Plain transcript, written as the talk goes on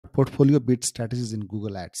about portfolio bid strategies in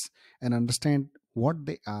Google Ads and understand what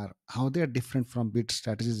they are, how they are different from bid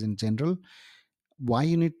strategies in general, why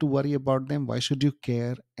you need to worry about them, why should you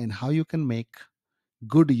care, and how you can make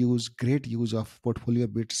great use of portfolio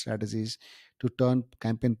bid strategies to turn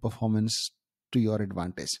campaign performance to your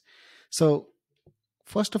advantage. So,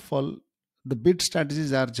 first of all, the bid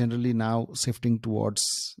strategies are generally now shifting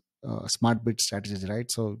towards smart bid strategies, right?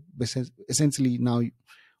 So, essentially, now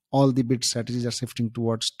all the bid strategies are shifting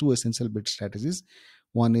towards two essential bid strategies.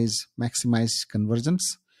 One is maximize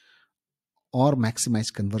conversions or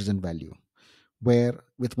maximize conversion value, where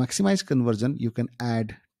with maximize conversion, you can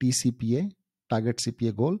add TCPA, target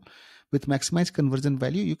CPA goal. With maximize conversion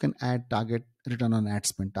value, you can add target return on ad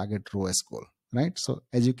spend, target ROAS goal, right? So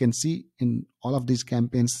as you can see in all of these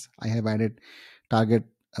campaigns, I have added target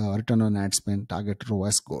return on ad spend, target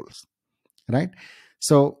ROAS goals, right?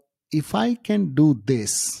 So if I can do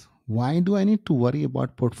this, why do I need to worry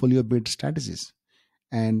about portfolio bid strategies?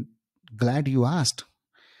 And glad you asked,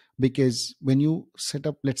 because when you set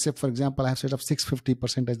up, let's say for example, I have set up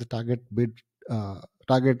 650% as the target bid,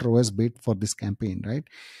 target ROAS bid for this campaign, right?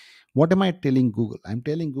 What am I telling Google? I'm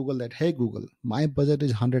telling Google that, hey Google, my budget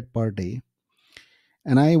is 100 per day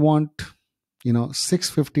and I want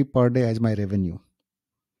 650 per day as my revenue.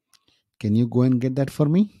 Can you go and get that for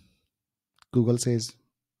me? Google says,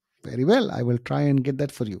 very well, I will try and get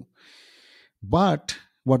that for you. But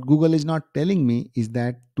what Google is not telling me is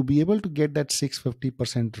that to be able to get that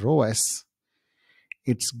 650% ROAS,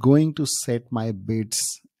 it's going to set my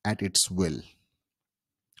bids at its will,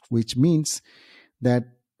 which means that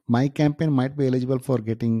my campaign might be eligible for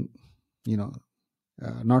getting,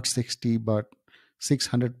 not 60, but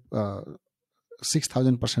 600,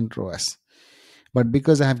 6,000% ROAS. But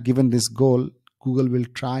because I have given this goal, Google will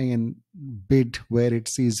try and bid where it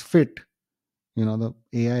sees fit. The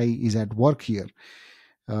AI is at work here.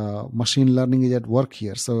 Machine learning is at work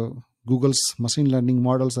here. So Google's machine learning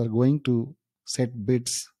models are going to set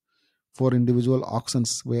bids for individual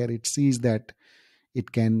auctions where it sees that it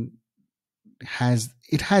has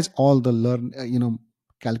all the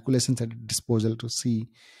calculations at its disposal to see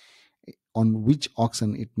on which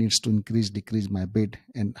auction it needs to decrease my bid,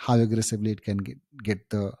 and how aggressively it can get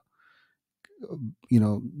the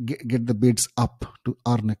get the bids up to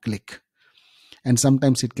earn a click. And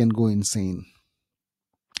sometimes it can go insane.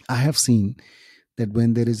 I have seen that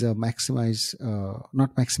when there is a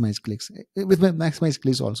not maximize clicks, with maximize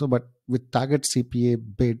clicks also, but with target CPA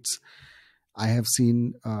bids, I have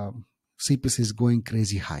seen CPCs going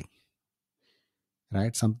crazy high,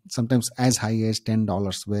 right? Sometimes as high as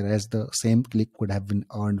 $10, whereas the same click could have been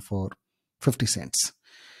earned for 50 cents.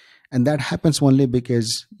 And that happens only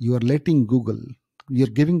because you're giving Google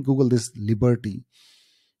this liberty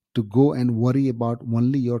to go and worry about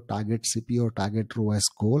only your target CPA or target ROAS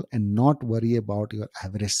goal and not worry about your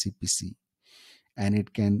average CPC. And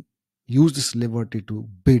it can use this liberty to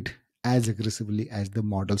bid as aggressively as the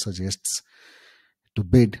model suggests to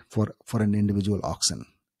bid for an individual auction.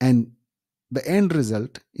 And the end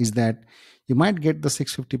result is that you might get the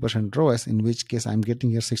 650% ROAS, in which case I'm getting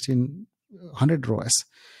here 1600 ROAS.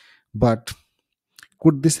 But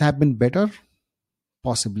could this have been better?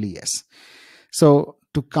 Possibly, yes. So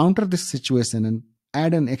to counter this situation and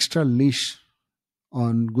add an extra leash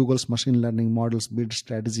on Google's machine learning models bid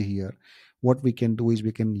strategy here, what we can do is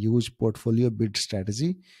we can use portfolio bid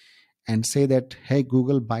strategy and say that, hey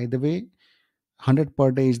Google, by the way, 100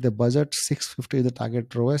 per day is the budget, 650 is the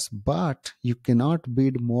target ROAS, but you cannot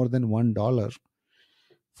bid more than $1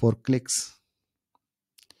 for clicks.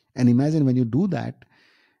 And imagine when you do that,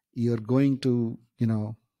 you're going to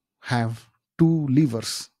have three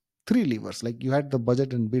levers. Like you had the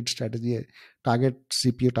budget and bid strategy, target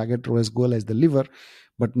CPA, target ROAS goal as the lever,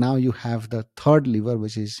 but now you have the third lever,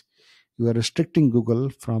 which is you are restricting Google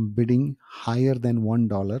from bidding higher than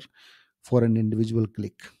 $1 for an individual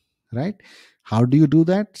click, right? How do you do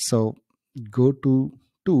that? So go to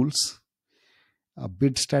tools,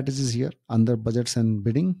 bid strategies here under budgets and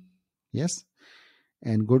bidding, yes,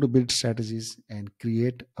 and go to bid strategies and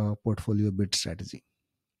create a portfolio bid strategy.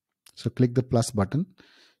 So click the plus button.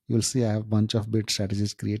 You will see I have a bunch of bid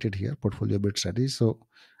strategies created here, portfolio bid strategies. So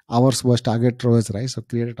ours was target ROAS, right? So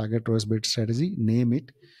create a target ROAS bid strategy, name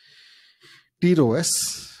it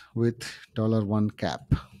TROAS with $1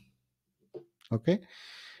 cap. Okay.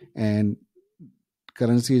 And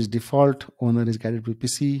currency is default, owner is guided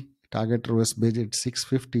PPC, target ROAS bid at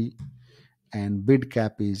 650, and bid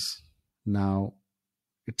cap is now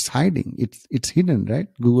it's hiding. It's hidden, right?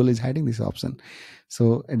 Google is hiding this option.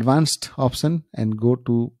 So advanced option and go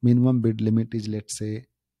to minimum bid limit is, let's say,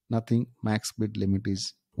 nothing. Max bid limit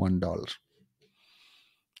is $1,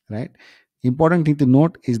 right? Important thing to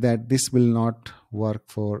note is that this will not work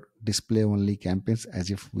for display only campaigns. As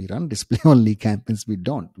if we run display only campaigns, we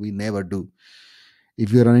don't. We never do.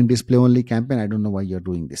 If you're running display only campaign, I don't know why you're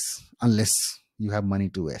doing this unless you have money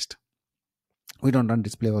to waste. We don't run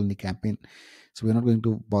display only campaign, so we're not going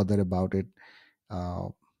to bother about it. uh,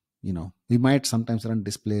 we might sometimes run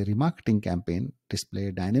display remarketing campaign,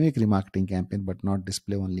 display dynamic remarketing campaign, but not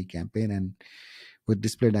display only campaign. And with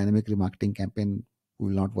display dynamic remarketing campaign, we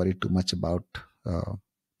will not worry too much about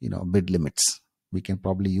bid limits. We can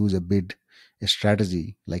probably use a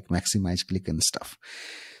strategy like maximize click and stuff.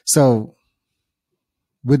 So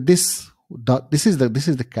with this is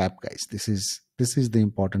the cap, guys. This is the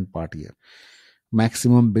important part here.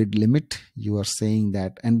 Maximum bid limit, you are saying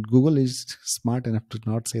that, and Google is smart enough to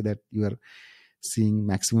not say that you are seeing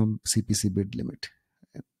maximum CPC bid limit,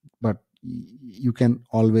 but you can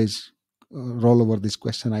always roll over this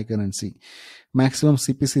question icon and see maximum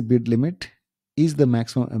CPC bid limit is the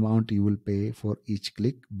maximum amount you will pay for each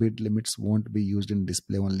click. Bid limits won't be used in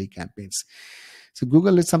display only campaigns. So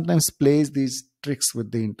Google sometimes plays these tricks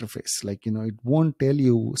with the interface, like it won't tell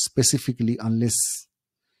you specifically unless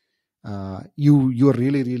you're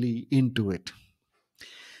really into it.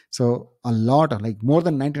 So a lot of, like, more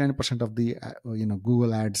than 99% of the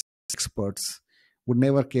Google Ads experts would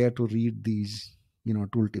never care to read these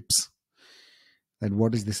tooltips, that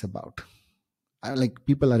what is this about. Like,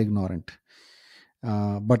 people are ignorant,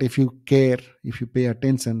 but if you care, if you pay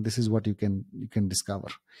attention, this is what you can discover.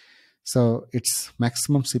 So it's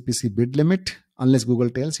maximum CPC bid limit. Unless Google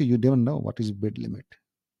tells you, you don't know what is bid limit.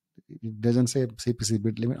 It doesn't say CPC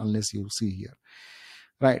bid limit unless you see here,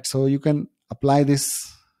 right? So you can apply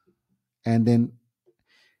this, and then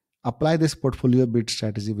apply this portfolio bid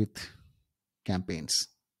strategy with campaigns,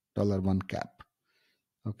 $1 cap.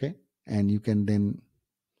 Okay, and you can then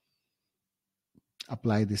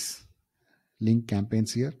apply this link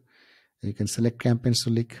campaigns here. You can select campaigns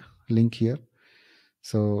to link here.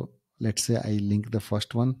 So let's say I link the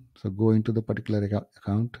first one. So go into the particular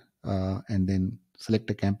account and then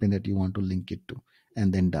select a campaign that you want to link it to,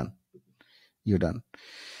 and then done. You're done.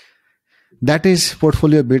 That is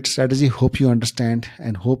portfolio bid strategy. Hope you understand,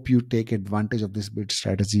 and hope you take advantage of this bid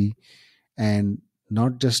strategy, and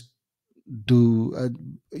not just do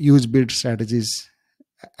use bid strategies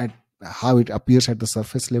at how it appears at the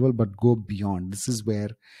surface level, but go beyond. This is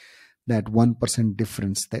where that 1%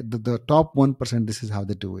 difference, that the top 1%, this is how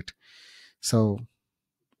they do it. So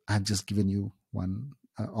I've just given you one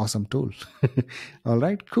awesome tool. All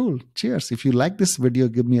right, cool. Cheers. If you like this video,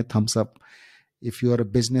 give me a thumbs up. If you are a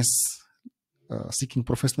business seeking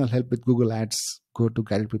professional help with Google Ads, go to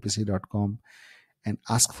guidedppc.com and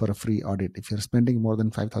ask for a free audit. If you're spending more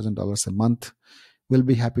than $5,000 a month, we'll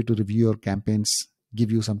be happy to review your campaigns,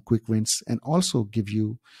 give you some quick wins, and also give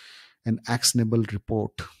you an actionable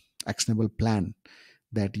report, actionable plan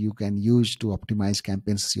that you can use to optimize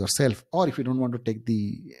campaigns yourself. Or if you don't want to take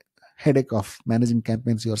the headache of managing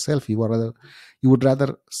campaigns yourself, you would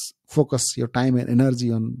rather focus your time and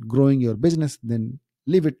energy on growing your business, then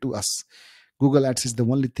leave it to us. Google Ads is the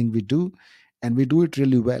only thing we do, and we do it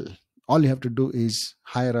really well. All you have to do is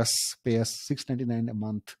hire us, pay us $6.99 a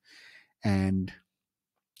month, and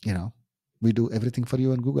we do everything for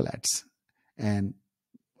you on Google Ads. And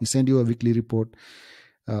we send you a weekly report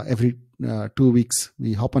every 2 weeks.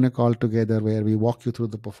 We hop on a call together where we walk you through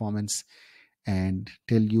the performance and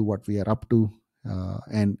tell you what we are up to,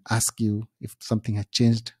 and ask you if something has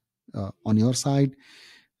changed on your side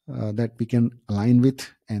that we can align with,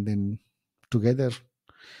 and then together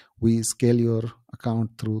we scale your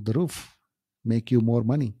account through the roof, make you more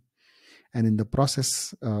money, and in the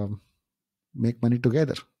process make money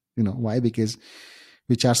together. Why? Because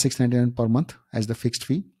we charge $6.99 per month as the fixed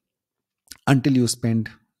fee until you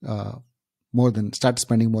spend start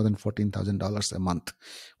spending more than $14,000 a month.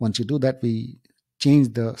 Once you do that, we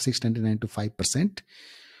change the $6.99 to 5%,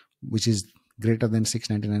 which is greater than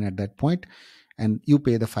 $6.99 at that point, and you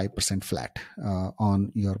pay the 5% flat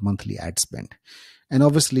on your monthly ad spend. And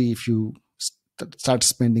obviously, if you start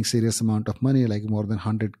spending serious amount of money, like more than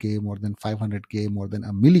 100K, more than 500K, more than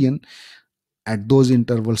 $1 million, at those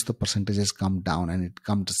intervals, the percentages come down, and it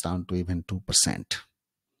comes down to even 2%.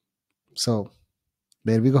 So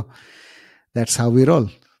there we go. That's how we roll.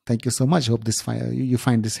 Thank you so much. Hope you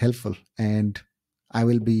find this helpful, and I'll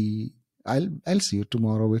see you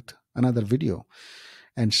tomorrow with another video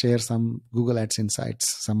and share some Google Ads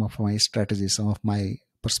insights, some of my strategies, some of my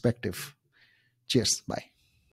perspective. Cheers. Bye.